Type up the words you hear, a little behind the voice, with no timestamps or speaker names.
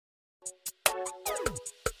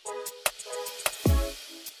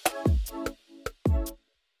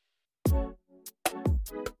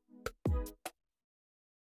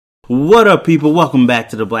What up, people? Welcome back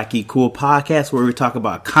to the Black Geek Cool podcast, where we talk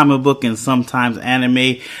about comic book and sometimes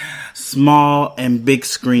anime, small and big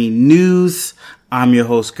screen news. I'm your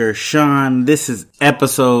host, Gershon. This is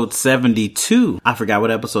episode 72. I forgot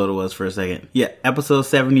what episode it was for a second. Yeah, episode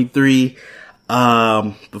 73.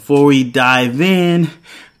 Before we dive in,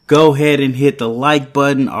 go ahead and hit the like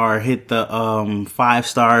button or hit the 5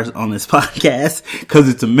 stars on this podcast, because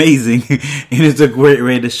it's amazing and it's a great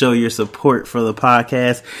way to show your support for the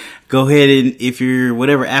podcast. Go ahead and, if you're,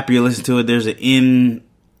 whatever app you're listening to it, there's an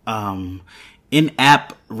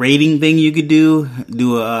in-app rating thing you could do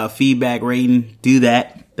a feedback rating. Do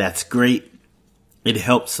that. That's great. It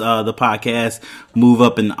helps the podcast move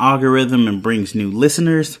up in the algorithm and brings new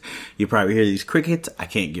listeners. You probably hear these crickets. I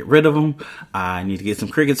can't get rid of them. I need to get some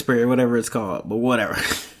cricket spray or whatever it's called, but whatever.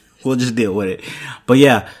 We'll just deal with it. But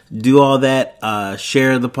yeah, do all that.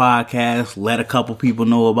 Share the podcast. Let a couple people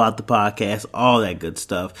know about the podcast. All that good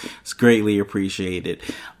stuff. It's greatly appreciated.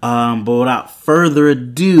 But without further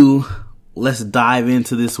ado, let's dive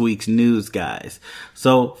into this week's news, guys.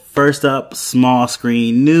 So first up, small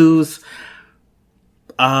screen news.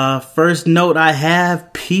 First note I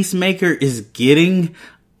have, Peacemaker is getting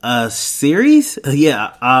a series.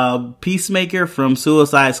 Peacemaker from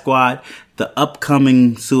Suicide Squad, the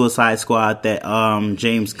upcoming Suicide Squad that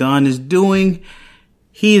James Gunn is doing.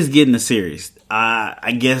 He is getting a series.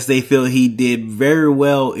 I guess they feel he did very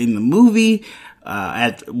well in the movie,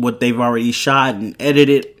 at what they've already shot and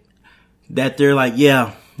edited, that they're like,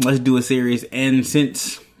 yeah, let's do a series. And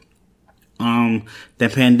since the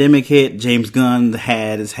pandemic hit, James Gunn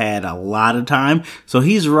has had a lot of time, so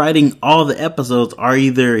he's writing all the episodes, or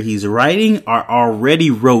either he's writing or already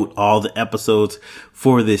wrote all the episodes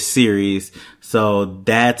for this series. So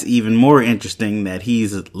that's even more interesting that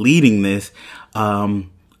he's leading this.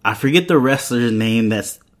 I forget the wrestler's name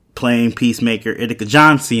that's playing Peacemaker,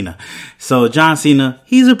 John Cena. So John Cena,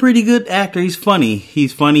 he's a pretty good actor. He's funny.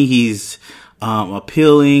 He's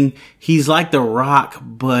appealing. He's like The Rock,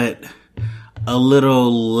 but a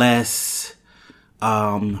little less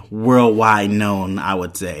worldwide known, I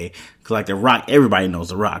would say. 'Cause like The Rock, everybody knows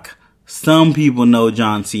The Rock. Some people know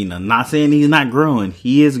John Cena. Not saying he's not growing.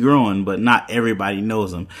 He is growing, but not everybody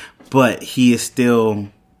knows him. But he is still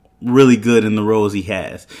really good in the roles he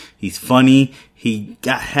has. He's funny. He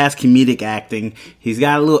has comedic acting. He's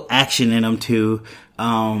got a little action in him too.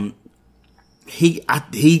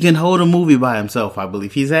 He can hold a movie by himself, I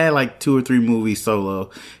believe. He's had like 2 or 3 movies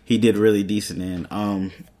solo. He did really decent in.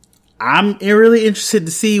 I'm really interested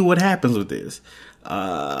to see what happens with this.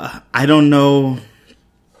 I don't know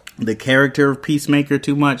the character of Peacemaker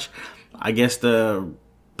too much. I guess the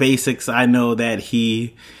basics, I know that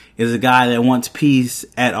he is a guy that wants peace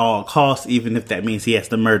at all costs, even if that means he has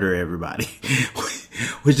to murder everybody,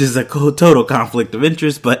 which is a total conflict of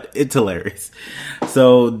interest, but it's hilarious.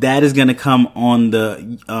 So that is going to come on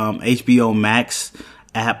the HBO Max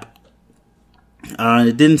app.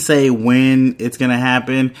 It didn't say when it's going to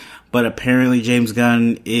happen, but apparently James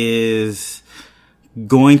Gunn is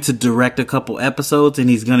going to direct a couple episodes, and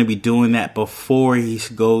he's going to be doing that before he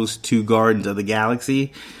goes to Guardians of the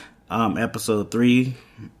Galaxy, episode 3.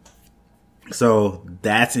 So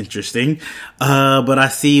that's interesting. But I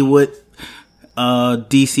see what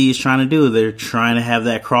DC is trying to do. They're trying to have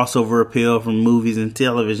that crossover appeal from movies and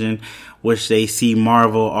television, which they see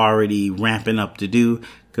Marvel already ramping up to do,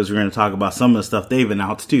 because we're going to talk about some of the stuff they've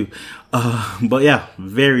announced too. But yeah,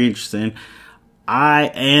 very interesting. I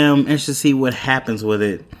am interested to see what happens with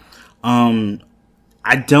it.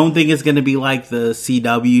 I don't think it's going to be like the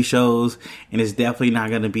CW shows, and it's definitely not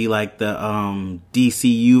going to be like the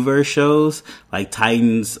DCU-verse shows, like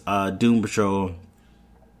Titans, Doom Patrol.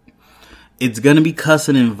 It's going to be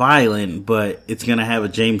cussing and violent, but it's going to have a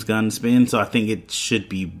James Gunn spin, so I think it should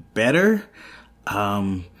be better.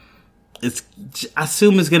 I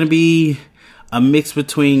assume it's going to be a mix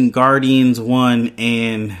between Guardians 1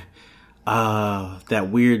 and that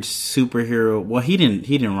weird superhero. Well, he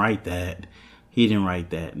didn't write that. He didn't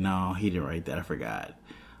write that. No, he didn't write that. I forgot.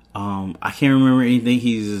 I can't remember anything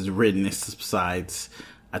he's written besides.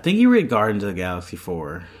 I think he read Guardians of the Galaxy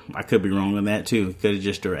 4. I could be wrong on that too. He could have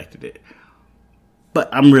just directed it. But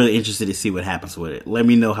I'm really interested to see what happens with it. Let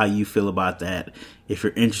me know how you feel about that. If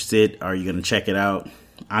you're interested, are you going to check it out?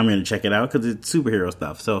 I'm going to check it out because it's superhero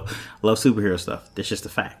stuff. So I love superhero stuff. That's just a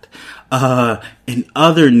fact. In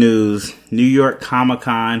other news, New York Comic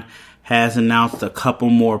Con has announced a couple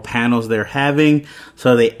more panels they're having.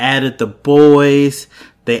 So they added The Boys,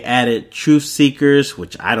 They added Truth Seekers,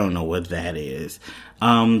 which I don't know what that is.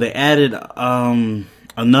 They added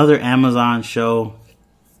another Amazon show,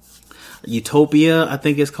 Utopia, I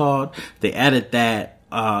think it's called. They added that.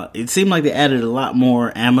 It seemed like they added a lot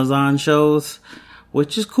more Amazon shows,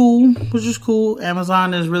 which is cool.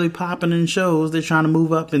 Amazon is really popping in shows. They're trying to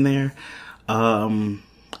move up in there.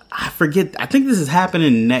 I forget. I think this is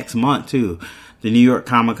happening next month too. The New York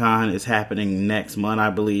Comic Con is happening next month, I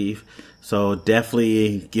believe. So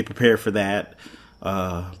definitely get prepared for that.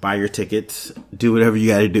 Buy your tickets. Do whatever you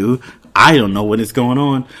got to do. I don't know when it's going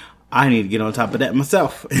on. I need to get on top of that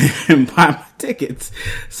myself and buy my tickets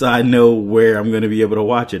so I know where I'm going to be able to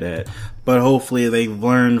watch it at. But hopefully they've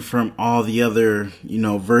learned from all the other,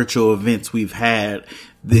 virtual events we've had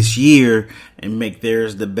this year and make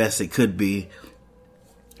theirs the best it could be.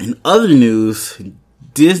 In other news,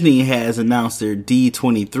 Disney has announced their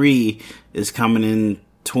D23 is coming in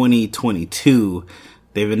 2022.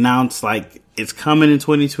 They've announced it's coming in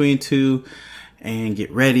 2022 and get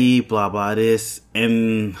ready, blah, blah, this.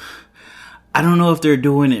 And I don't know if they're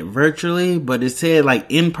doing it virtually, but it said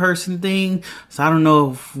in-person thing. So I don't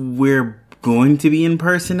know if we're going to be in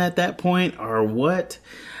person at that point or what.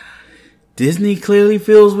 Disney clearly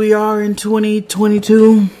feels we are in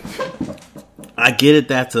 2022. I get it.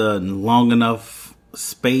 That's a long enough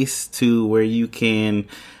space to where you can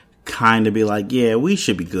kind of be yeah, we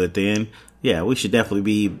should be good then. Yeah, we should definitely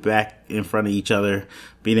be back in front of each other,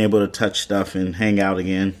 being able to touch stuff and hang out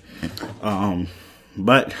again.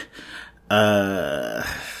 But I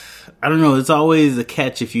don't know. It's always a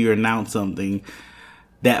catch if you announce something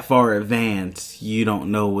that far in advance. You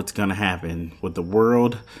don't know what's going to happen with the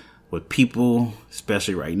world, with people,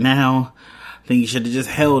 especially right now. I think you should have just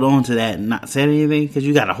held on to that and not said anything, because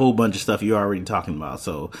you got a whole bunch of stuff you're already talking about.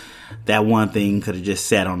 So that one thing could have just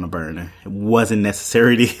sat on the burner. It wasn't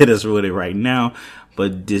necessary to hit us with it right now,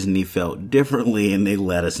 but Disney felt differently and they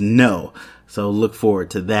let us know. So look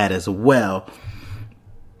forward to that as well.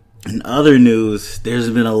 In other news,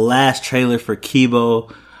 there's been a last trailer for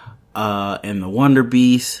Kibo and the Wonder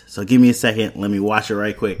Beast. So give me a second. Let me watch it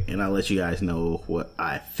right quick and I'll let you guys know what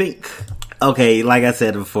I think. Okay, like I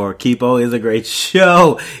said before, Kibo is a great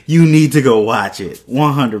show. You need to go watch it.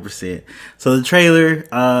 100%. So the trailer,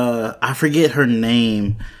 I forget her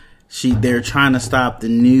name. They're trying to stop the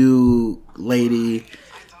new lady.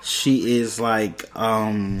 She is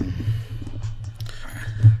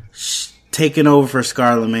taking over for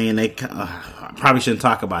Scarlett. They probably shouldn't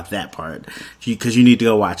talk about that part because you need to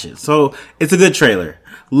go watch it. So it's a good trailer.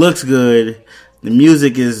 Looks good. The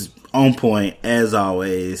music is on point as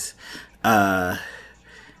always. You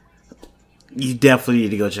definitely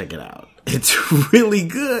need to go check it out. It's really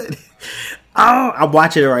good. I'm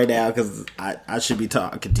watching it right now because I should be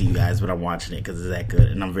talking to you guys, but I'm watching it because it's that good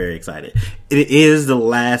and I'm very excited. It is the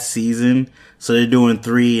last season, so they're doing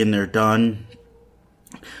 3 and they're done.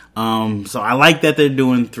 So I like that they're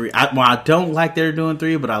doing 3. I don't like they're doing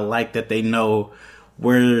 3, but I like that they know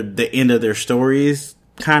where the end of their stories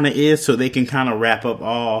kind of is, so they can kind of wrap up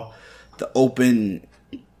all the open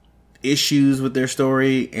issues with their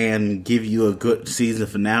story and give you a good season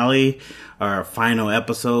finale or final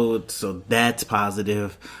episode. So that's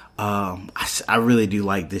positive. I really do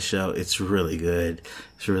like this show. It's really good.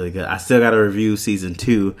 I still got to review season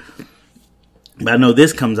 2, but I know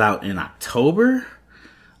this comes out in October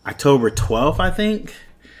 12th, I think.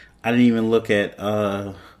 I didn't even look at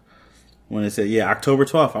when it said, October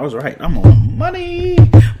 12th. I was right. I'm on money.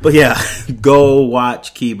 But yeah, go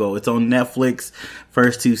watch Kibo. It's on Netflix.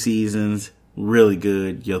 First 2 seasons. Really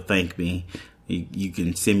good. You'll thank me. You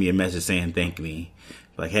can send me a message saying thank me.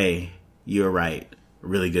 Hey, you're right.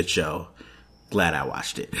 Really good show. Glad I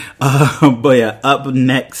watched it. But yeah, up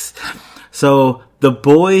next. So The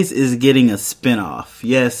Boys is getting a spinoff.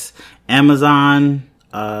 Yes, Amazon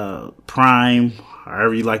Prime,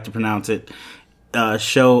 however you like to pronounce it,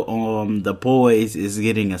 show on The Boys is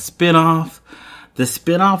getting a spinoff. The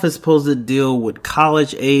spinoff is supposed to deal with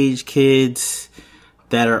college age kids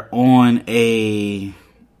that are on a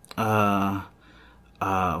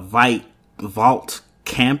Vault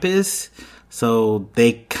campus. So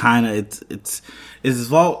they kind of it's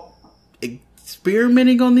Vault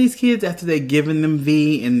experimenting on these kids after they've given them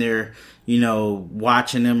V and they're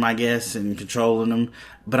watching them, I guess, and controlling them.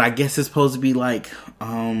 But I guess it's supposed to be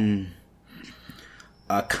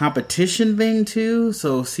a competition thing too.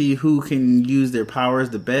 So see who can use their powers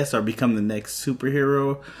the best or become the next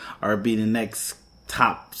superhero or be the next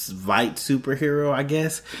top Vite superhero, I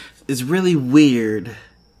guess. It's really weird,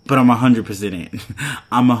 but I'm 100% in.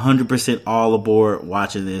 I'm 100% all aboard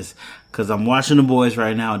watching this because I'm watching The Boys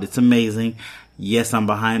right now and it's amazing. Yes, I'm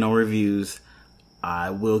behind on reviews.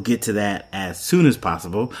 I will get to that as soon as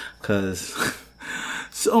possible because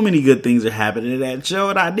so many good things are happening in that show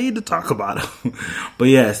and I need to talk about them. But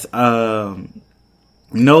yes, no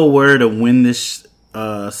word of when this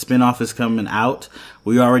spinoff is coming out.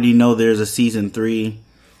 We already know there's a season 3.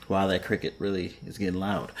 Wow, that cricket really is getting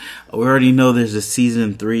loud. We already know there's a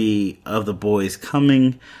season 3 of The Boys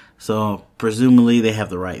coming. So presumably they have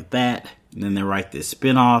to write that. And then they write this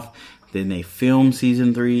spinoff. Then they film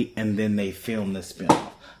season 3. And then they film the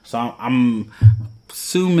spinoff. So I'm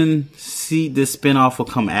assuming this spinoff will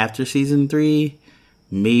come after season 3.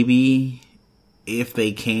 Maybe if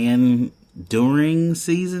they can during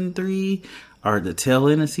season 3. Or the tail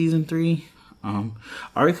end of season 3.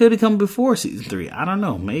 Or it could have come before season 3. I don't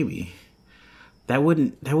know. Maybe. That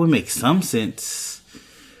would make some sense.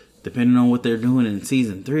 Depending on what they're doing in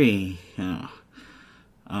season 3.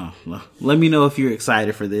 Let me know if you're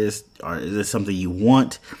excited for this. Or is this something you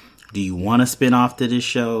want? Do you want to spin off to this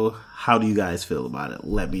show? How do you guys feel about it?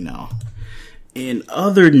 Let me know. In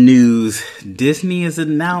other news, Disney has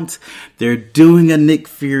announced they're doing a Nick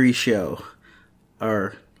Fury show.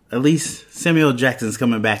 Or at least Samuel Jackson's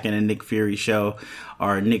coming back in a Nick Fury show.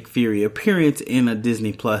 Or a Nick Fury appearance in a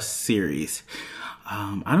Disney Plus series.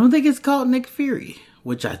 I don't think it's called Nick Fury.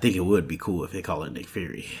 Which I think it would be cool if they call it Nick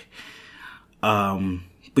Fury.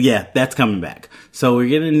 But yeah, that's coming back. So we're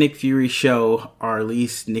getting a Nick Fury show, or at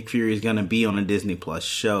least Nick Fury is going to be on a Disney Plus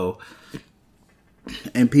show.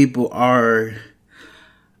 And people are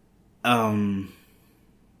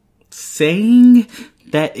saying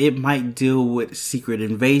that it might deal with Secret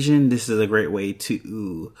Invasion. This is a great way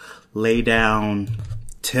to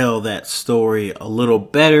tell that story a little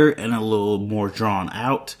better and a little more drawn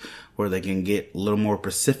out, where they can get a little more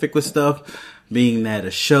specific with stuff, being that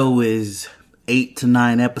a show is 8 to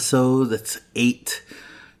 9 episodes. That's 8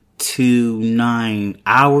 to 9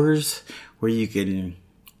 hours where you can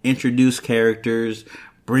introduce characters,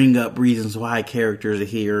 bring up reasons why characters are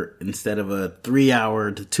here, instead of a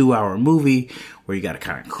 3-hour to 2-hour movie where you got to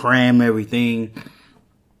kind of cram everything,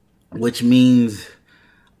 which means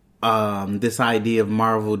this idea of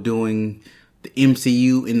Marvel doing the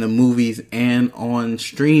MCU in the movies and on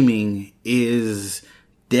streaming is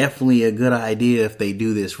definitely a good idea. If they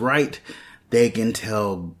do this right, they can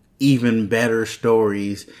tell even better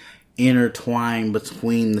stories intertwined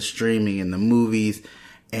between the streaming and the movies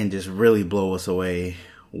and just really blow us away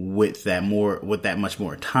with that much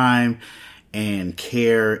more time and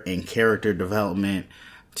care and character development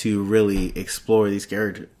to really explore these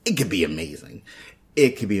characters. It could be amazing.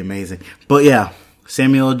 But yeah,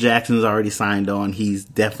 Samuel Jackson's already signed on. He's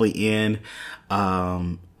definitely in.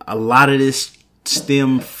 A lot of this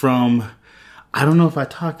stemmed from, I don't know if I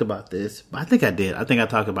talked about this, but I think I did. I think I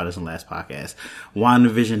talked about this in the last podcast.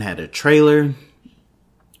 WandaVision had a trailer,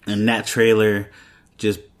 and that trailer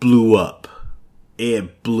just blew up.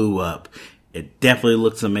 It blew up. It definitely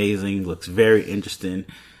looks amazing, looks very interesting,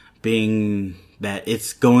 being that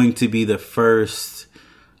it's going to be the first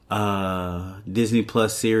Disney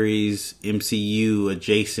Plus series, MCU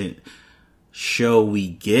adjacent show we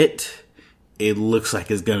get. It looks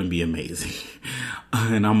like it's going to be amazing.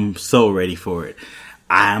 And I'm so ready for it.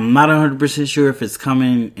 I'm not 100% sure if it's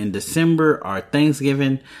coming in December or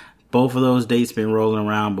Thanksgiving. Both of those dates been rolling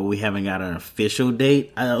around, but we haven't got an official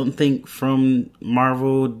date, I don't think, from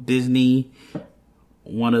Marvel, Disney,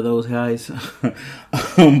 one of those guys.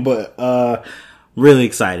 But really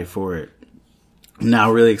excited for it.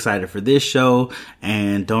 Now really excited for this show.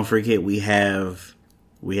 And don't forget, we have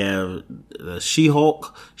the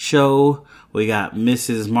She-Hulk show. We got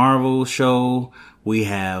Mrs. Marvel show. We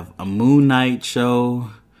have a Moon Knight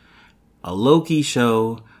show, a Loki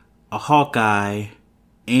show, a Hawkeye,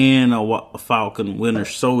 and a Falcon Winter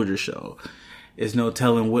Soldier show. There's no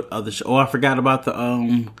telling what other show. Oh, I forgot about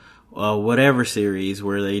the whatever series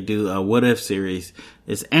where they do a What If series.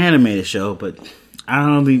 It's an animated show, but I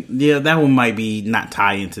don't know. Yeah, that one might be not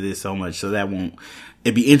tie into this so much, so that won't.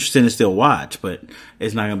 It'd be interesting to still watch, but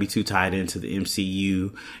it's not going to be too tied into the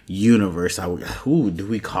MCU universe. Do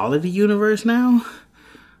we call it a universe now?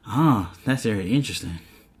 Oh, that's very interesting.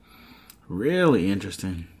 Really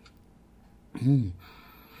interesting.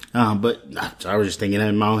 But I was just thinking that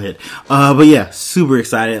in my own head. But yeah, super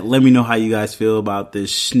excited. Let me know how you guys feel about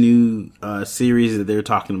this new series that they're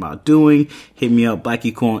talking about doing. Hit me up,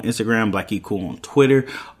 Blackie Cool on Instagram, Blackie Cool on Twitter,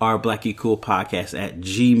 or Blackie Cool Podcast at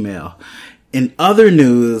Gmail. In other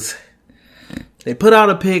news, they put out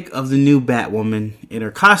a pic of the new Batwoman in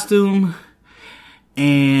her costume,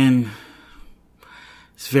 and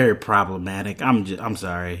it's very problematic. I'm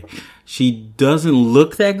sorry. She doesn't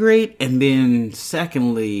look that great, and then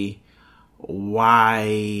secondly,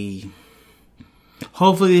 why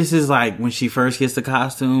Hopefully this is like when she first gets the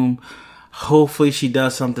costume. Hopefully she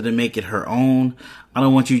does something to make it her own. I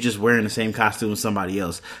don't want you just wearing the same costume as somebody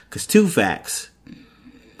else. Because two facts.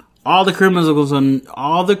 All the criminals,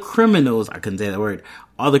 I couldn't say that word.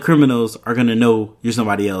 All the criminals are going to know you're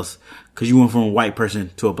somebody else. Because you went from a white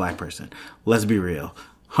person to a black person. Let's be real.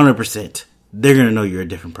 100%. They're going to know you're a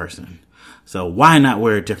different person. So why not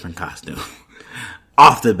wear a different costume?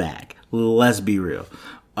 Off the back. Let's be real.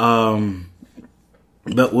 But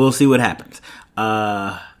we'll see what happens.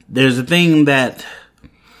 There's a thing that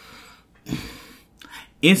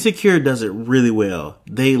Insecure does it really well.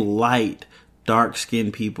 They light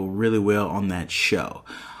dark-skinned people really well on that show.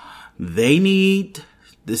 The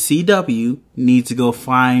CW needs to go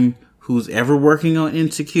find who's ever working on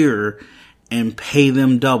Insecure and pay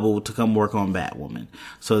them double to come work on Batwoman.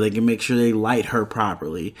 So they can make sure they light her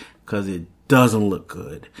properly, because it doesn't look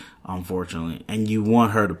good, unfortunately. And you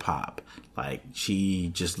want her to pop. Like, she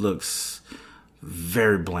just looks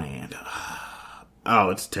very bland. Oh,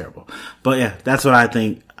 it's terrible. But yeah, that's what I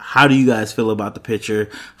think. How do you guys feel about the picture?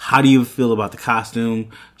 How do you feel about the costume?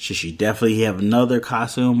 Should she definitely have another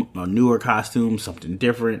costume, a newer costume, something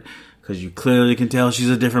different? Because you clearly can tell she's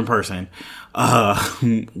a different person.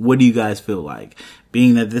 What do you guys feel like?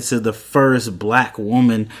 Being that this is the first black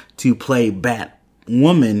woman to play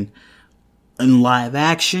Batwoman in live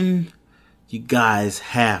action, you guys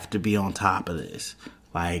have to be on top of this.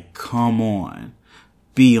 Like, come on.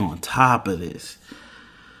 Be on top of this.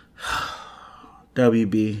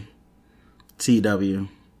 WB, CW,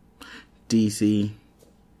 DC,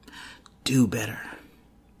 do better.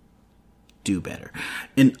 Do better.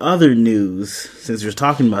 In other news, since we're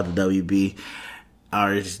talking about the WB,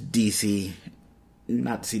 or DC,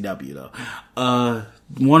 not CW though,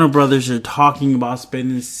 Warner Brothers are talking about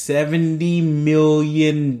spending $70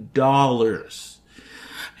 million. Because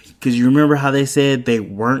you remember how they said they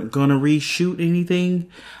weren't going to reshoot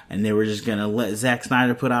anything and they were just going to let Zack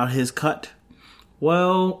Snyder put out his cut?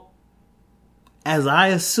 Well, as I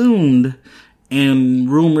assumed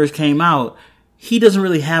and rumors came out, he doesn't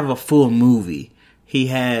really have a full movie. He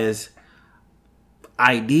has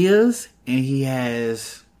ideas and he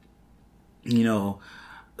has,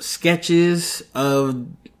 sketches of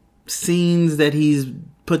scenes that he's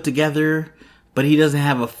put together, but he doesn't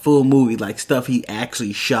have a full movie, like stuff he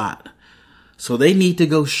actually shot. So they need to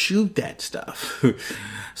go shoot that stuff.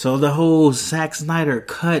 So the whole Zack Snyder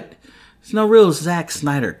cut, it's no real Zack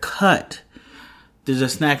Snyder cut. There's a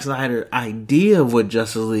Zack Snyder idea of what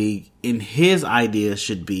Justice League in his idea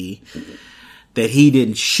should be that he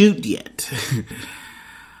didn't shoot yet.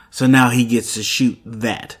 So now he gets to shoot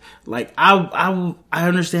that. Like, I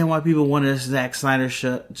understand why people wanted Zack Snyder's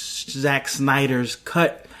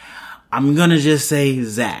cut. I'm gonna just say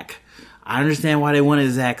Zack. I understand why they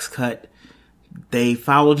wanted Zack's cut. They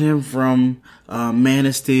followed him from Man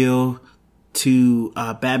of Steel to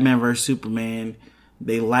Batman vs Superman.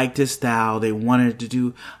 They liked his style. They wanted to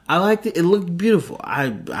do. I liked it. It looked beautiful.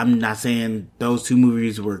 I'm not saying those two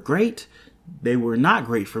movies were great. They were not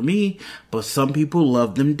great for me, but some people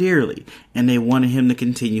loved them dearly, and they wanted him to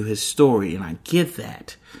continue his story, and I get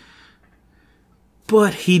that.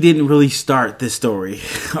 But he didn't really start this story,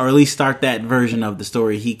 or at least start that version of the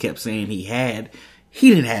story he kept saying he had. He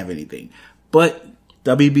didn't have anything. But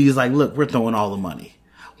WB is like, look, we're throwing all the money.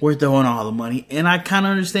 We're throwing all the money. And I kind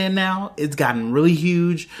of understand now. It's gotten really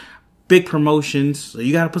huge, big promotions, so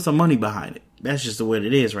you got to put some money behind it. That's just the way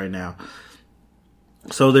it is right now.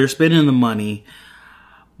 So they're spending the money,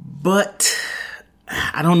 but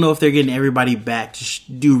I don't know if they're getting everybody back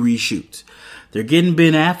to do reshoots. They're getting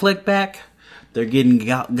Ben Affleck back. They're getting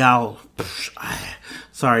Gal Gadot.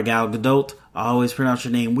 I always pronounce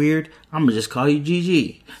your name weird. I'm going to just call you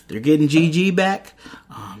Gigi. They're getting Gigi back.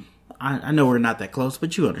 I know we're not that close,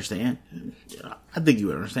 but you understand. I think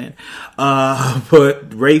you understand.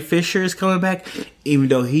 But Ray Fisher is coming back, even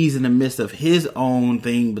though he's in the midst of his own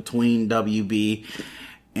thing between WB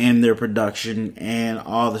and their production and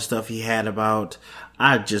all the stuff he had about,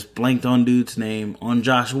 I just blanked on dude's name, on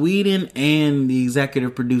Joss Whedon and the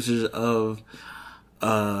executive producers of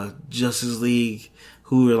Justice League,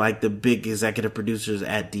 who are like the big executive producers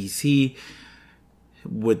at DC,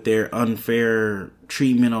 with their unfair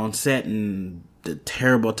treatment on set and the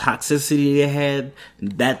terrible toxicity they had.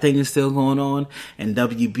 That thing is still going on. And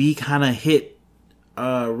WB kind of hit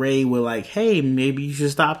Ray with like, hey, maybe you should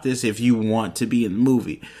stop this if you want to be in the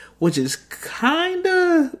movie. Which is kind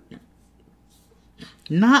of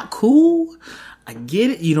not cool. I get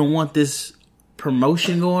it. You don't want this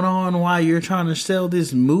promotion going on while you're trying to sell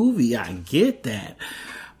this movie. I get that.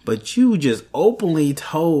 But you just openly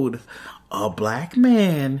told a black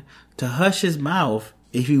man to hush his mouth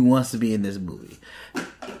if he wants to be in this movie.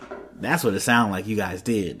 That's what it sounded like you guys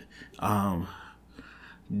did.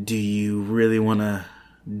 Do you really want to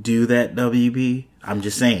do that, WB? I'm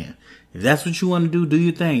just saying. If that's what you want to do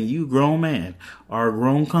your thing. You a grown man or a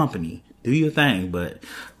grown company. Do your thing. But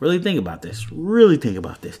really think about this. Really think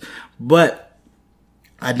about this. But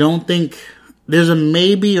I don't think there's a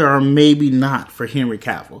maybe or a maybe not for Henry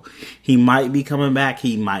Cavill. He might be coming back.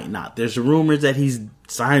 He might not. There's rumors that he's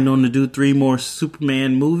signed on to do 3 more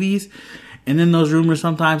Superman movies. And then those rumors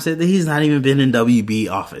sometimes say that he's not even been in WB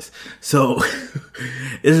office. So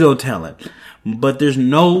there's no telling. But there's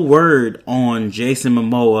no word on Jason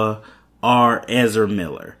Momoa or Ezra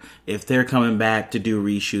Miller. If they're coming back to do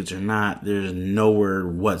reshoots or not, there's no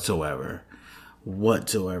word whatsoever.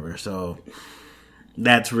 So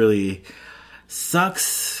that's really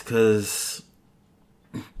sucks because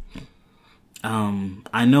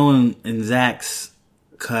I know in Zach's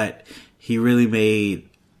cut, he really made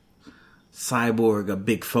Cyborg a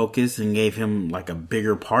big focus and gave him like a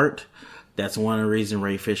bigger part. That's one of the reasons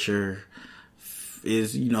Ray Fisher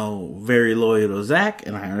is, very loyal to Zach,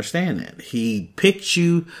 and I understand that. He picked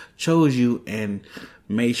you, chose you, and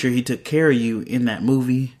made sure he took care of you in that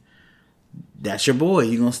movie. That's your boy.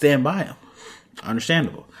 You're going to stand by him.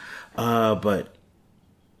 Understandable. But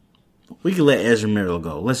we can let Ezra Miller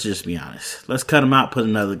go. Let's just be honest. Let's cut him out, put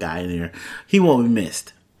another guy in there. He won't be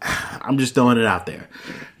missed. I'm just throwing it out there.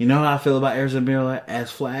 You know how I feel about Ezra Miller as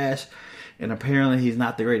Flash, and apparently he's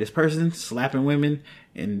not the greatest person, slapping women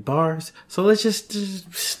in bars. So let's just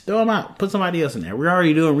throw him out. Put somebody else in there. We're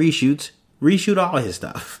already doing reshoots. Reshoot all his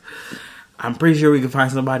stuff. I'm pretty sure we can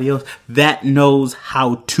find somebody else that knows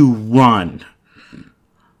how to run.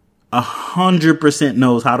 100%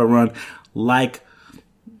 knows how to run like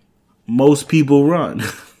most people run.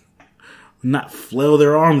 Not flail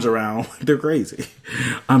their arms around like they're crazy.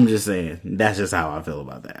 I'm just saying. That's just how I feel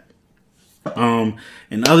about that.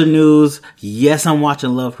 In other news, yes, I'm watching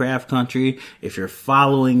Lovecraft Country. If you're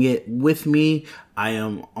following it with me, I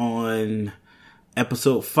am on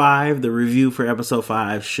episode 5. The review for episode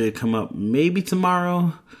 5 should come up maybe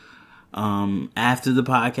tomorrow. After the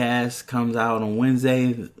podcast comes out on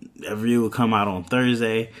Wednesday, the review will come out on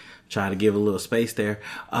Thursday. Try to give a little space there.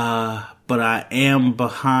 But I am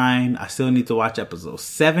behind. I still need to watch episode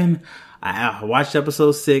 7. I watched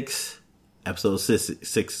episode 6. Episode 6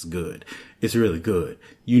 is good. It's really good.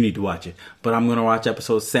 You need to watch it. But I'm going to watch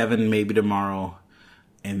episode 7 maybe tomorrow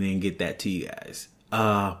and then get that to you guys.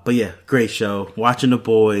 But yeah, great show. Watching The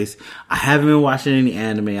Boys. I haven't been watching any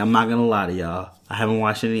anime. I'm not going to lie to y'all. I haven't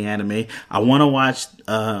watched any anime. I want to watch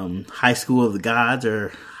High School of the Gods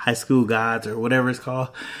or High School Gods or whatever it's called.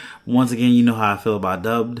 Once again, you know how I feel about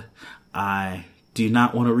dubbed. I do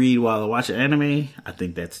not want to read while I watch an anime. I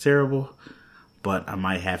think that's terrible. But I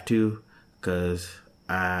might have to because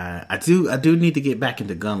I do need to get back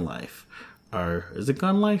into Gun Life. Or is it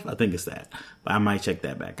Gun Life? I think it's that. But I might check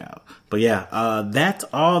that back out. But yeah, that's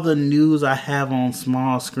all the news I have on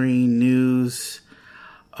Small Screen News.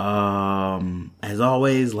 As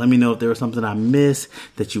always, let me know if there was something I missed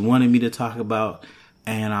that you wanted me to talk about,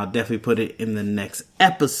 and I'll definitely put it in the next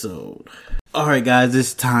episode. Alright guys,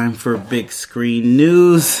 it's time for big screen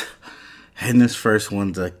news. And this first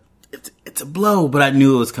one's it's a blow, but I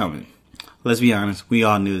knew it was coming. Let's be honest, we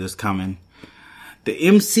all knew this coming. The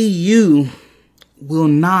MCU will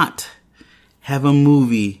not have a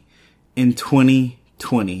movie in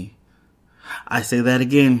 2020. I say that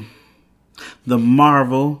again. The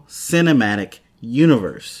Marvel Cinematic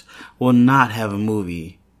Universe will not have a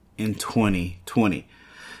movie in 2020.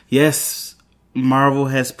 Yes, Marvel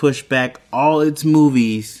has pushed back all its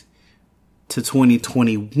movies to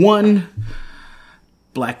 2021.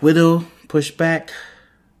 Black Widow pushed back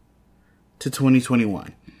to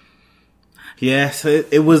 2021. Yes,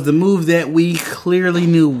 it was the move that we clearly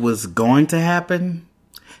knew was going to happen,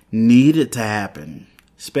 needed to happen,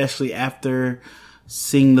 especially after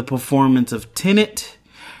seeing the performance of Tenet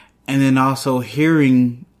and then also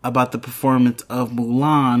hearing about the performance of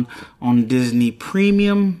Mulan on Disney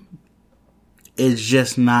Premium. It's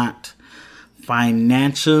just not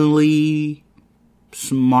financially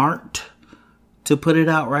smart to put it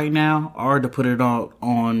out right now or to put it out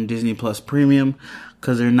on Disney Plus Premium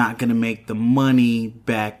because they're not going to make the money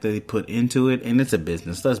back that they put into it. And it's a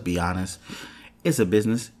business. Let's be honest. It's a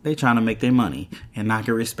business. They're trying to make their money, and I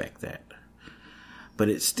can respect that. But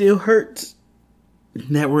it still hurts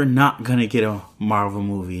that we're not going to get a Marvel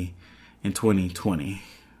movie in 2020.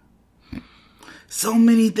 So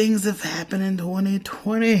many things have happened in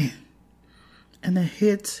 2020. And the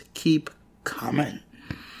hits keep coming.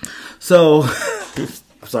 So,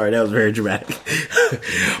 Sorry, that was very dramatic.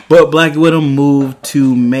 But Black Widow moved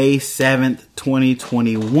to May 7th,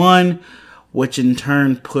 2021, which in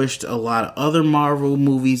turn pushed a lot of other Marvel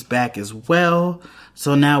movies back as well.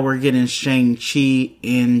 So now we're getting Shang-Chi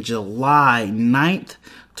in July 9th,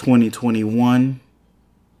 2021.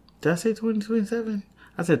 Did I say 2027?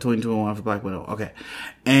 I said 2021 for Black Widow. Okay.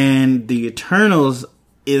 And The Eternals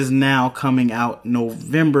is now coming out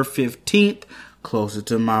November 15th, closer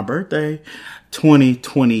to my birthday,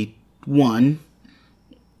 2021.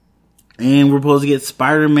 And we're supposed to get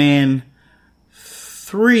Spider-Man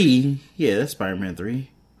 3. Yeah, that's Spider-Man 3.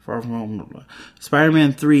 Far From Home.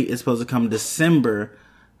 Spider-Man 3 is supposed to come December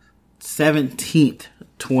 17th,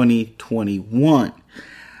 2021.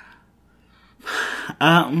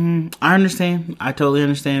 I understand. I totally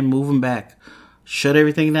understand moving back. Shut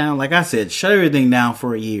everything down. Like I said, shut everything down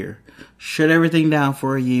for a year. Shut everything down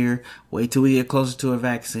for a year. Wait till we get closer to a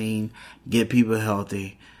vaccine. Get people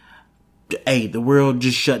healthy. Hey, the world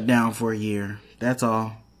just shut down for a year. That's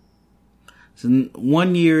all. So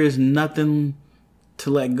 1 year is nothing to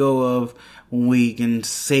let go of when we can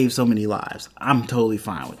save so many lives. I'm totally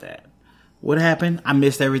fine with that. What happened? I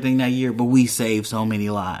missed everything that year, but we saved so many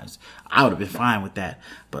lives. I would have been fine with that.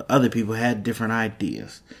 But other people had different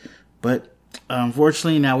ideas. But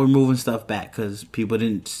unfortunately, now we're moving stuff back because people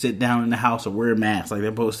didn't sit down in the house or wear masks like they're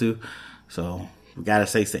supposed to. So we gotta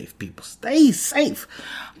stay safe, people. Stay safe.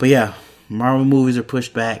 But yeah, Marvel movies are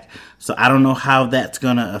pushed back. So I don't know how that's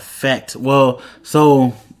gonna affect. Well,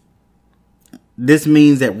 so this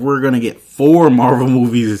means that we're gonna get 4 Marvel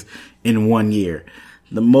movies in 1 year.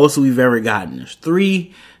 The most we've ever gotten is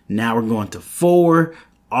 3. Now we're going to 4.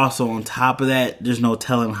 Also, on top of that, there's no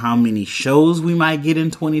telling how many shows we might get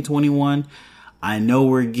in 2021. I know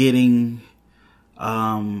we're getting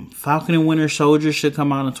Falcon and Winter Soldier should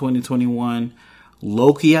come out in 2021.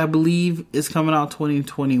 Loki, I believe, is coming out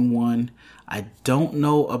 2021. I don't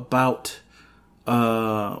know about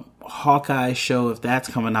Hawkeye show, if that's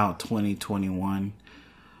coming out 2021.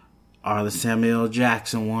 Or the Samuel L.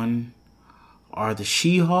 Jackson one. Or the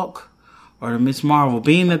She-Hulk. Or the Miss Marvel.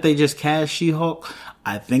 Being that they just cast She-Hulk,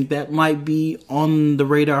 I think that might be on the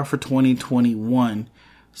radar for 2021.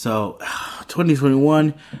 So,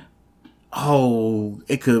 2021,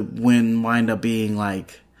 it could wind up being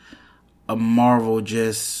like a Marvel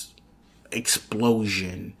just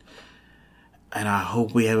explosion. And I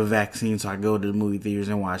hope we have a vaccine so I go to the movie theaters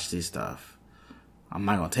and watch this stuff. I'm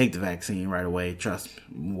not going to take the vaccine right away. Trust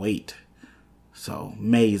me. Wait. So,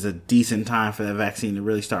 May is a decent time for that vaccine to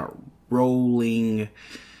really start rolling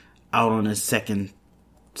out on a second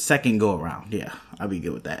go around. Yeah, I'll be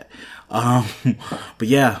good with that. But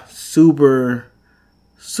yeah, super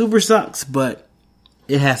sucks, but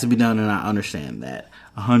it has to be done, and I understand that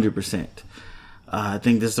 100%. I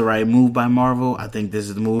think this is the right move by Marvel. I think this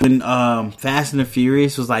is the move. When Fast and the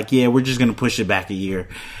Furious was like, yeah, we're just going to push it back a year.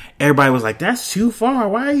 Everybody was like, that's too far.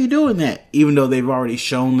 Why are you doing that? Even though they've already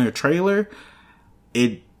shown their trailer,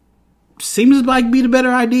 it seems like be the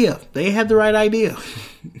better idea. They had the right idea.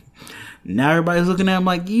 Now everybody's looking at them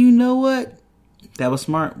like, you know what? That was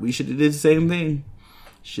smart. We should have did the same thing.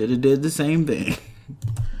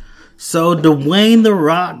 So Dwayne "The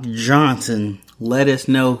Rock" Johnson let us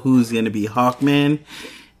know who's going to be Hawkman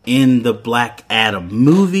in the Black Adam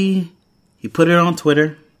movie. He put it on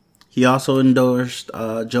Twitter. He also endorsed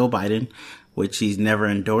Joe Biden, which he's never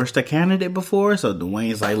endorsed a candidate before. So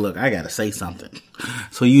Dwayne's like, look, I got to say something.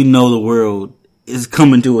 So you know the world is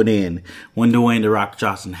coming to an end when Dwayne "The Rock"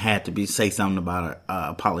 Johnson had to say something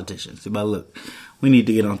about politicians. But look, we need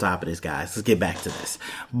to get on top of this, guys. Let's get back to this.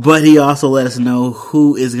 But he also let us know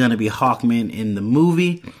who is going to be Hawkman in the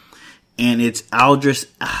movie. And it's Aldris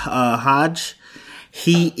Hodge.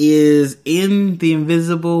 He is in The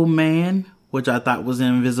Invisible Man, which I thought was an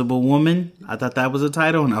Invisible Woman. I thought that was a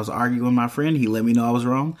title, and I was arguing with my friend. He let me know I was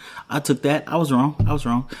wrong. I took that. I was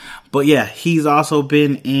wrong. But yeah, he's also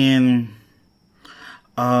been in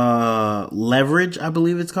Leverage, I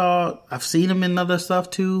believe it's called. I've seen him in other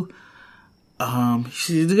stuff too.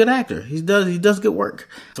 He's a good actor. He does good work.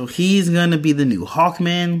 So he's gonna be the new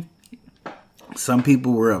Hawkman. Some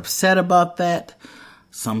people were upset about that.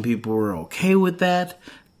 Some people were okay with that.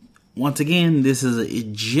 Once again, this is an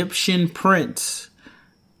Egyptian prince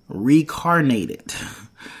reincarnated.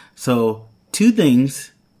 So, 2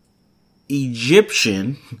 things.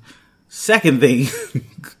 Egyptian. Second thing,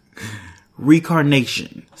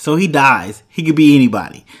 reincarnation. So he dies. He could be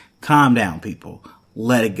anybody. Calm down, people.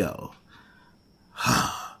 Let it go.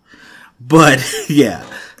 But, yeah.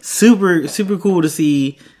 Super cool to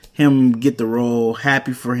see him get the role.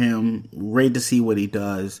 Happy for him. Great to see what he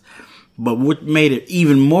does. But what made it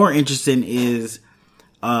even more interesting is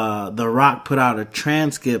The Rock put out a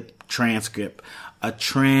transcript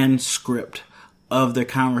of the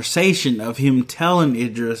conversation of him telling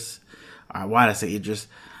Idris, why did I say Idris,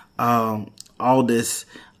 all this,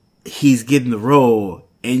 he's getting the role,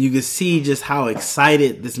 and you can see just how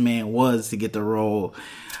excited this man was to get the role.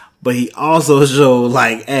 But he also showed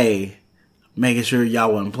like, hey, making sure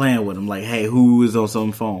y'all wasn't playing with him. Like, hey, who is on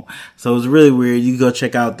some phone? So it was really weird. You go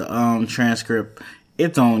check out the transcript.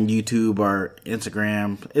 It's on YouTube or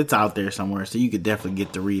Instagram. It's out there somewhere, so you could definitely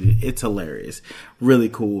get to read it. It's hilarious. Really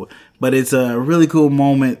cool. But it's a really cool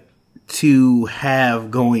moment to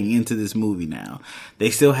have going into this movie now.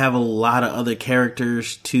 They still have a lot of other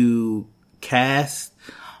characters to cast.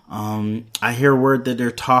 I hear word that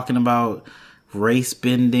they're talking about race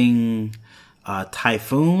bending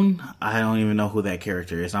Typhoon. I don't even know who that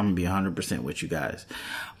character is. I'm gonna be 100% with you guys,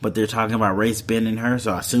 but they're talking about race bending her,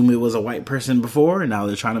 so I assume it was a white person before, and now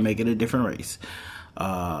they're trying to make it a different race.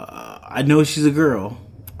 I know she's a girl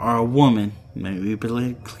or a woman, maybe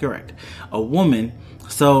politically correct, a woman.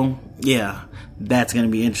 So yeah, that's gonna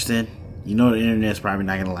be interesting. You know, the internet's probably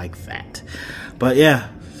not gonna like that, but yeah.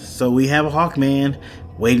 So we have a Hawkman,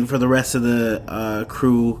 waiting for the rest of the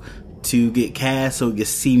crew to get cast so we can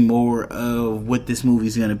see more of what this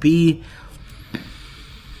movie's gonna be.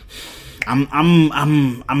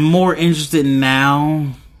 I'm more interested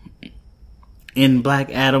now in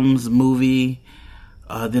Black Adam's movie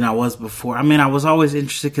than I was before. I mean, I was always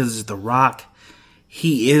interested because it's The Rock.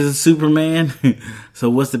 He is a Superman. So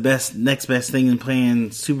what's the next best thing in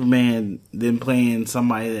playing Superman than playing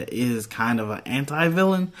somebody that is kind of an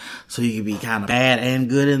anti-villain? So you can be kind of bad and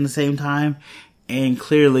good in the same time. And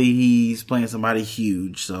clearly he's playing somebody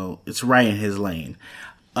huge, so it's right in his lane.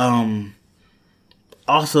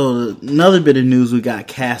 Also, another bit of news we got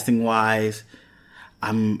casting wise.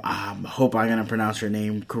 I hope I'm gonna pronounce your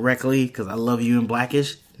name correctly because I love you in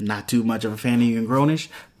Blackish. Not too much of a fan of you in Grownish,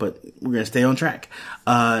 but we're gonna stay on track.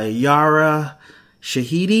 Yara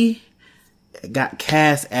Shahidi got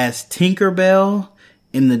cast as Tinkerbell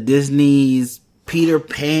in the Disney's Peter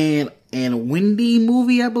Pan and Wendy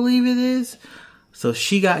movie, I believe it is. So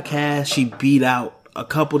she got cast. She beat out a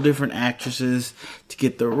couple different actresses to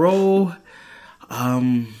get the role.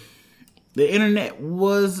 The internet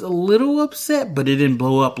was a little upset, but it didn't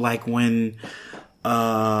blow up like when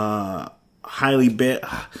Hailey Bailey,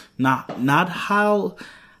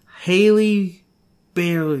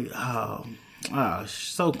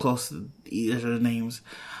 so close to either of the names.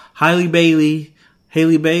 Hailey Bailey,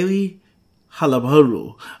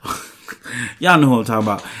 Hullabaloo. Y'all know who I'm talking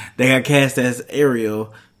about. They got cast as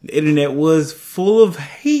Ariel. The internet was full of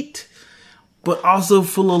hate, but also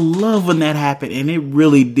full of love when that happened. And it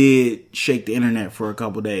really did shake the internet for a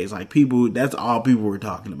couple days. Like, that's all people were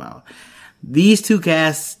talking about. These two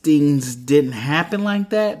castings didn't happen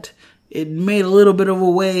like that. It made a little bit of a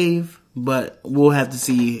wave, but we'll have to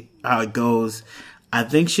see how it goes. I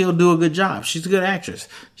think she'll do a good job. She's a good actress.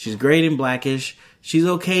 She's great in Blackish. She's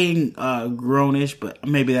okay in Grownish, but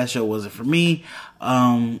maybe that show wasn't for me.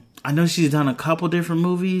 I know she's done a couple different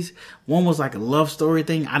movies. One was like a love story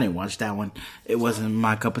thing. I didn't watch that one. It wasn't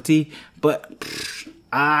my cup of tea. But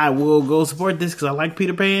I will go support this because I like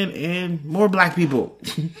Peter Pan and more black people.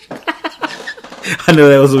 I know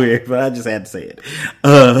that was weird, but I just had to say it.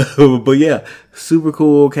 But yeah, super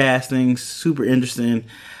cool casting, super interesting.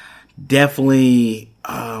 Definitely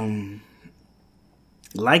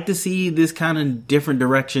like to see this kind of different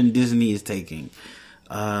direction Disney is taking.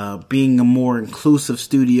 Being a more inclusive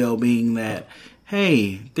studio, being that,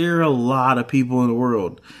 hey, there are a lot of people in the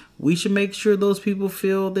world. We should make sure those people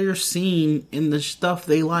feel they're seen in the stuff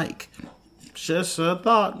they like. Just a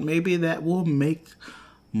thought. Maybe that will make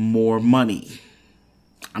more money.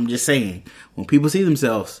 I'm just saying, when people see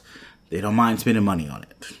themselves, they don't mind spending money on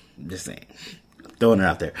it. I'm just saying. Throwing it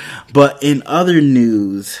out there. But in other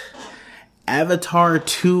news, Avatar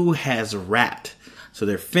 2 has wrapped. So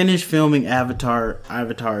they're finished filming Avatar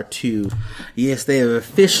 2. Yes, they have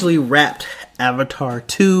officially wrapped Avatar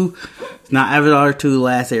 2. It's not Avatar 2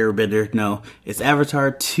 Last Airbender. No, it's Avatar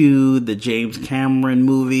 2, the James Cameron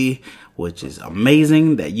movie, which is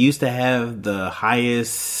amazing. That used to have the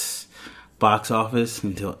highest box office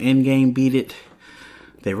until Endgame beat it.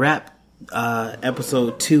 They wrapped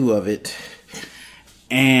episode 2 of it.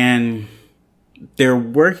 And they're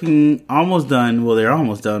almost done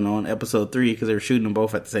on episode 3 because they were shooting them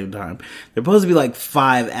both at the same time. There's supposed to be like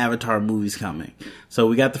 5 Avatar movies coming. So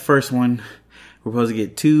we got the first one. We're supposed to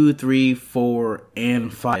get 2, 3, 4,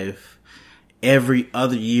 and 5 every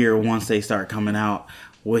other year once they start coming out,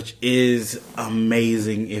 which is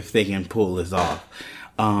amazing if they can pull this off.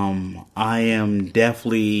 I am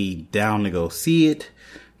definitely down to go see it.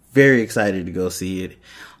 very excited to go see it.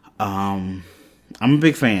 I'm a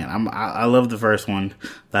big fan. I love the first one.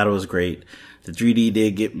 Thought it was great. The 3D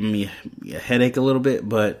did get me a headache a little bit,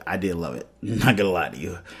 but I did love it. Not gonna lie to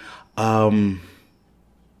you. I'm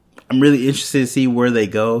really interested to see where they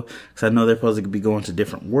go, because I know they're supposed to be going to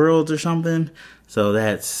different worlds or something. So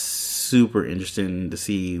that's super interesting to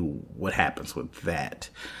see what happens with that.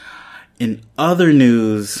 In other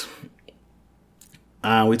news,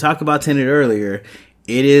 we talked about Tenet earlier.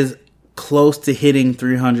 It is close to hitting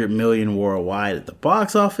 300 million worldwide at the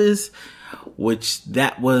box office, which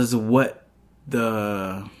that was what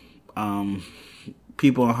the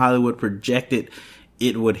people in Hollywood projected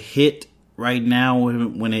it would hit right now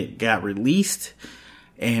when it got released.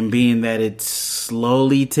 And being that it's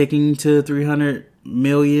slowly ticking to 300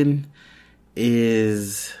 million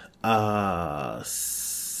is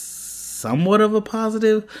somewhat of a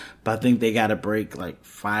positive, but I think they got to break like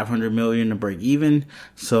 500 million to break even.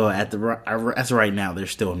 So as of right now, they're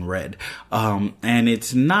still in red. And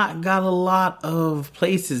it's not got a lot of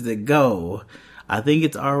places to go. I think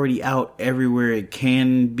it's already out everywhere it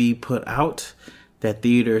can be put out, that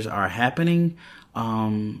theaters are happening.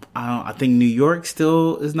 I think New York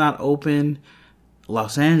still is not open.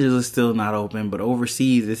 Los Angeles is still not open, but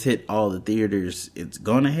overseas it's hit all the theaters it's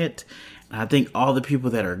gonna hit. I think all the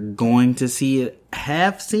people that are going to see it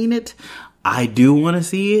have seen it. I do want to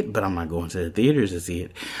see it, but I'm not going to the theaters to see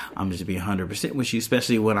it. I'm just being 100% with you,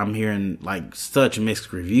 especially when I'm hearing like such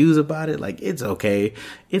mixed reviews about it. Like, it's okay.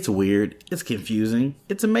 It's weird. It's confusing.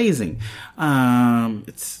 It's amazing.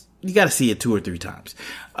 You got to see it 2 or 3 times.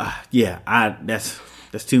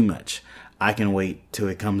 That's too much. I can wait till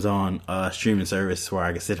it comes on a streaming service where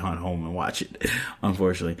I can sit on home and watch it,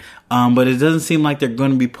 unfortunately. But it doesn't seem like they're going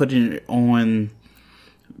to be putting it on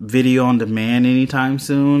video on demand anytime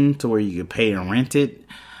soon to where you can pay and rent it,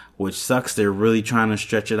 which sucks. They're really trying to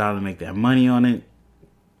stretch it out and make that money on it,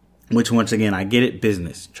 which, once again, I get it.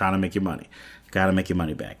 Business, trying to make your money. Got to make your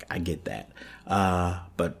money back. I get that.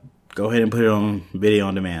 But go ahead and put it on video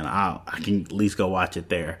on demand. I can at least go watch it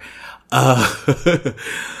there.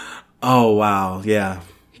 Oh, wow. Yeah.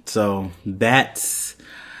 So that's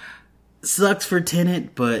sucks for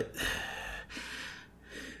Tenet, but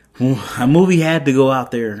a movie had to go out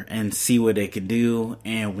there and see what it could do.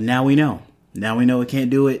 And now we know. Now we know it can't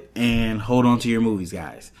do it. And hold on to your movies,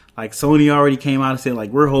 guys. Like, Sony already came out and said, like,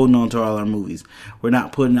 we're holding on to all our movies. We're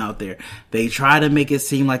not putting out there. They try to make it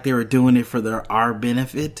seem like they were doing it for our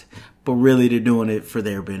benefit, but really they're doing it for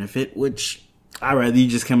their benefit, which I'd rather you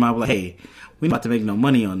just come out like, hey, we're not about to make no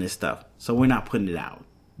money on this stuff, so we're not putting it out.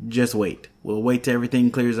 Just wait. We'll wait till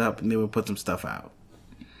everything clears up, and then we'll put some stuff out.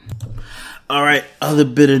 All right, other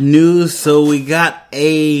bit of news. So we got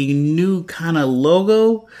a new kind of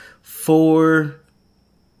logo for,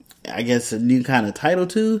 I guess, a new kind of title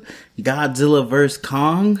to Godzilla vs.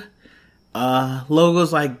 Kong.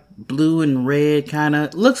 Logo's like blue and red, kind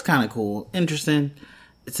of. Looks kind of cool. Interesting.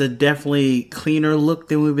 It's a definitely cleaner look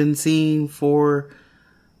than we've been seeing for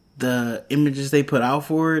the images they put out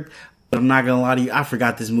for it. But I'm not gonna lie to you, I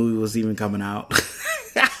forgot this movie was even coming out.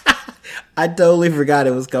 I totally forgot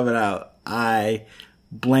it was coming out. I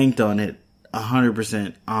blanked on it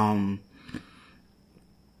 100%.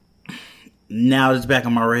 Now it's back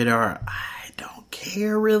on my radar. I don't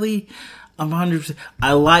care really. I'm 100%.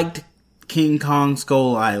 I liked King Kong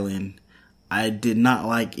Skull Island. I did not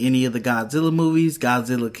like any of the Godzilla movies.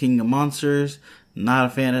 Godzilla King of Monsters, not a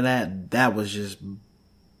fan of that. That was just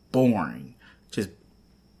boring. Just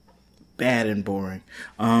bad and boring.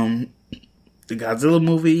 The Godzilla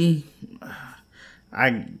movie,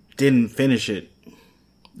 I didn't finish it.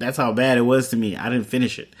 That's how bad it was to me. I didn't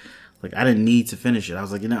finish it. Like, I didn't need to finish it. I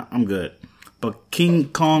was like, I'm good. But King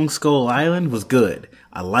Kong Skull Island was good.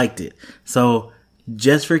 I liked it. So,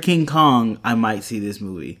 just for King Kong, I might see this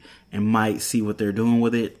movie and might see what they're doing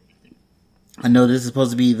with it. I know this is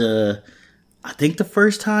supposed to be the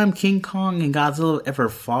first time King Kong and Godzilla ever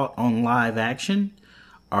fought on live action,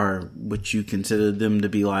 or what you consider them to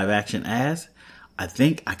be live action as. I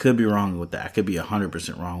could be wrong with that. I could be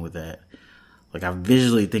 100% wrong with that. Like, I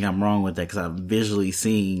visually think I'm wrong with that, because I've visually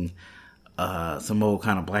seen some old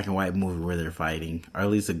kind of black and white movie where they're fighting, or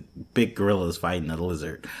at least a big gorilla is fighting a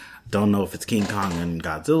lizard. Don't know if it's King Kong and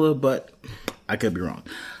Godzilla, but I could be wrong.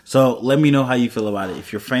 So let me know how you feel about it.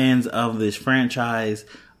 If you're fans of this franchise,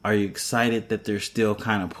 are you excited that they're still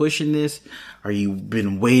kind of pushing this? Are you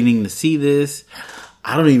been waiting to see this?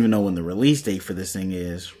 I don't even know when the release date for this thing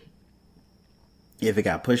is. If it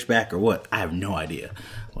got pushed back or what, I have no idea.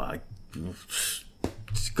 Well,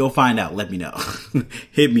 just go find out. Let me know.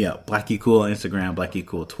 Hit me up. Black E Cool on Instagram, Black E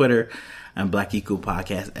Cool Twitter, and Black E Cool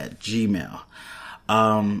Podcast at Gmail.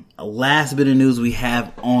 Last bit of news we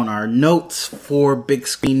have on our notes for Big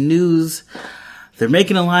Screen News. They're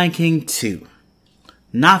making a Lion King 2.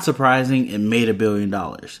 Not surprising, it made $1 billion.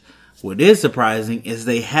 What is surprising is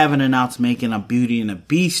they haven't announced making a Beauty and the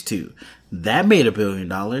Beast 2. That made $1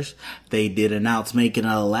 billion. They did announce making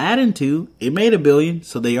Aladdin 2. It made $1 billion,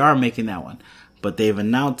 so they are making that one. But they've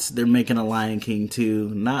announced they're making a Lion King 2.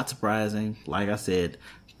 Not surprising. Like I said,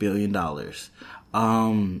 $1 billion.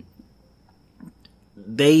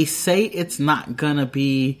 They say it's not gonna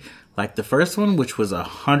be like the first one, which was 100%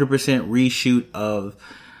 reshoot of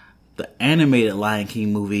the animated Lion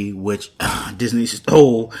King movie, which Disney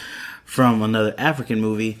stole from another African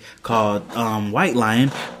movie called White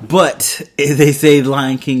Lion. But they say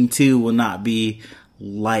Lion King 2 will not be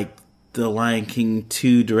like the Lion King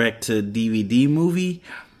 2 direct to DVD movie.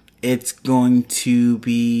 It's going to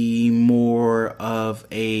be more of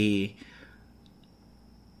a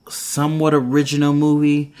somewhat original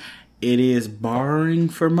movie. It is borrowing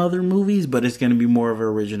from other movies, but it's going to be more of an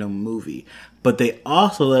original movie. But they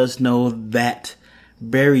also let us know that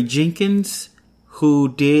Barry Jenkins,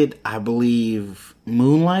 who did, I believe,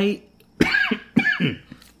 Moonlight,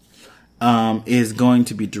 is going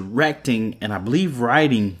to be directing and I believe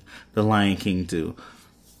writing The Lion King 2,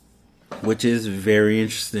 which is very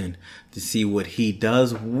interesting to see what he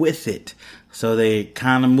does with it. So they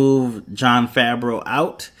kind of moved Jon Favreau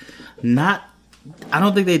out. I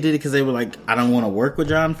don't think they did it because they were like, I don't want to work with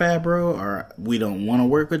Jon Favreau, or we don't want to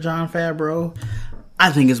work with Jon Favreau.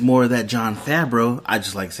 I think it's more that Jon Favreau, I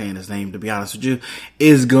just like saying his name to be honest with you,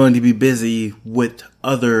 is going to be busy with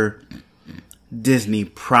other Disney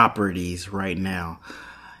properties right now.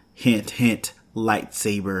 Hint, hint,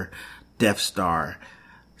 lightsaber, Death Star,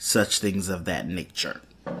 such things of that nature.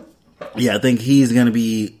 Yeah, I think he's going to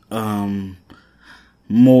be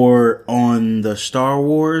more on the Star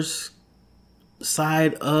Wars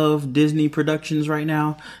side of Disney Productions right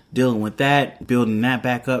now, dealing with that, building that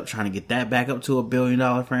back up, trying to get that back up to $1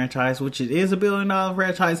 billion franchise, which it is $1 billion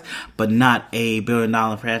franchise, but not $1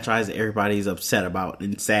 billion franchise that everybody's upset about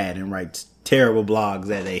and sad and writes terrible blogs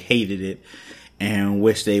that they hated it and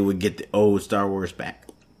wish they would get the old Star Wars back.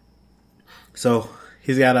 So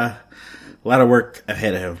he's got a lot of work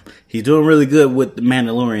ahead of him. He's doing really good with The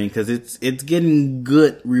Mandalorian because it's getting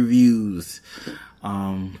good reviews.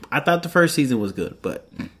 I thought the first season was good, but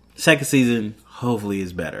second season hopefully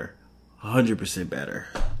is better. 100% better.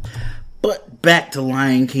 But back to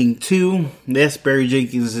Lion King 2. Yes, Barry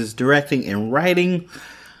Jenkins is directing and writing.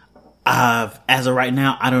 As of right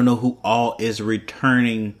now, I don't know who all is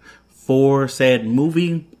returning for said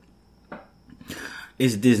movie.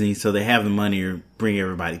 It's Disney, so they have the money to bring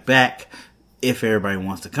everybody back. If everybody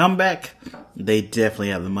wants to come back, they definitely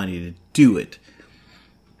have the money to do it.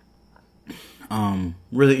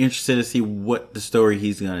 Really interested to see what the story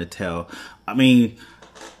he's going to tell. I mean,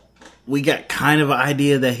 we got kind of an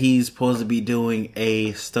idea that he's supposed to be doing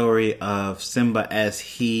a story of Simba as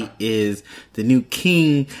he is the new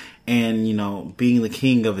king and, you know, being the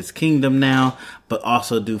king of his kingdom now, but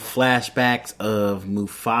also do flashbacks of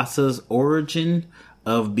Mufasa's origin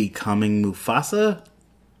of becoming Mufasa.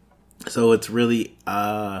 So it's really,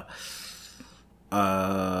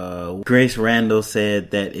 Grace Randall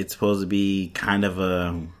said that it's supposed to be kind of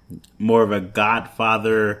more of a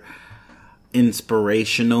Godfather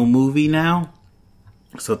inspirational movie now.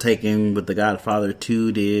 So taking what the Godfather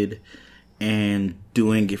 2 did and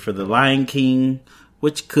doing it for the Lion King,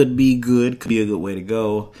 which could be good, could be a good way to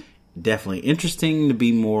go. Definitely interesting to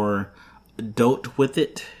be more adult with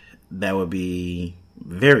it. That would be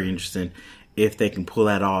very interesting if they can pull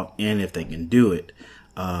that off and if they can do it.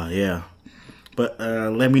 Yeah. But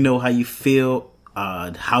let me know how you feel.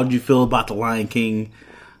 How did you feel about the Lion King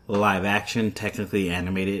live action, technically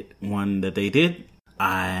animated one that they did? You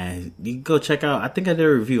can go check out, I think I did a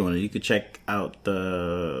review on it. You could check out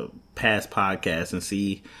the past podcast and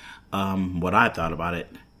see what I thought about it.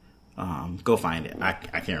 Go find it. I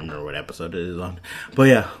can't remember what episode it is on. But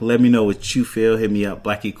yeah, let me know what you feel. Hit me up,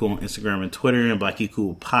 BlackieCool on Instagram and Twitter, and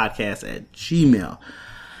BlackieCoolPodcast@gmail.com.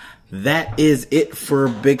 That is it for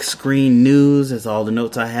Big Screen News. That's all the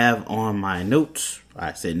notes I have on my notes.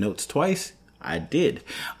 I said notes twice. I did.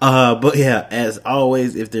 But yeah, as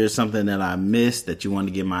always, if there's something that I missed that you want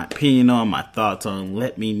to get my opinion on, my thoughts on,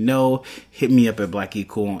 let me know. Hit me up at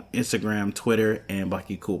BlackieCool on Instagram, Twitter, and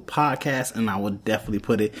BlackieCool Podcast, and I will definitely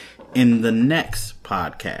put it in the next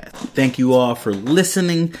podcast. Thank you all for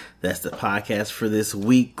listening. That's the podcast for this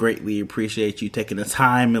week. Greatly appreciate you taking the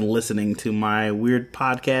time and listening to my weird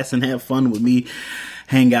podcast and have fun with me,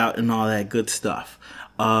 hang out, and all that good stuff.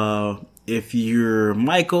 If you're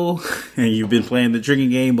Michael and you've been playing the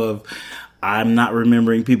drinking game of I'm not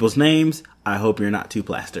remembering people's names. I hope you're not too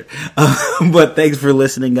plastered. But thanks for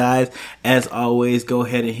listening, guys. As always, go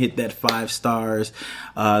ahead and hit that 5 stars.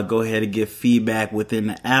 Go ahead and give feedback within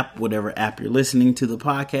the app, whatever app you're listening to the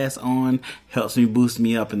podcast on. Helps me boost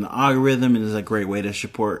me up in the algorithm and is a great way to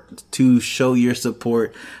show your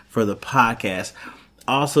support for the podcast.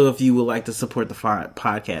 Also, if you would like to support the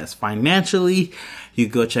podcast financially, you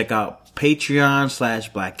can go check out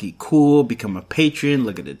Patreon.com/BlackGeekCool. Become a patron.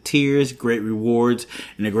 Look at the tiers. Great rewards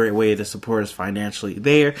and a great way to support us financially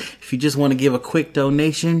there. If you just want to give a quick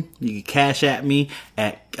donation, you can cash at me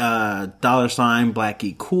at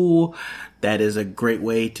 $BlackGeekCool. That is a great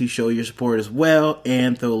way to show your support as well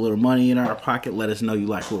and throw a little money in our pocket. Let us know you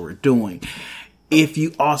like what we're doing. If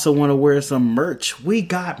you also want to wear some merch, we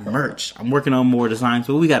got merch. I'm working on more designs,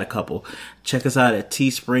 but we got a couple. Check us out at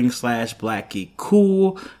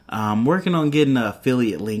Teespring.com/BlackGeekCool. I'm working on getting an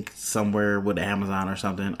affiliate link somewhere with Amazon or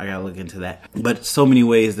something. I gotta look into that. But so many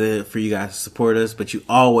ways for you guys to support us. But you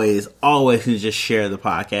always can just share the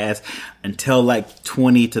podcast and tell like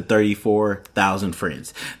 20 to 34,000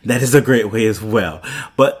 friends. That is a great way as well.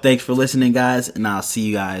 But thanks for listening, guys, and I'll see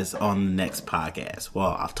you guys on the next podcast.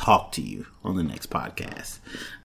 Well, I'll talk to you on the next podcast.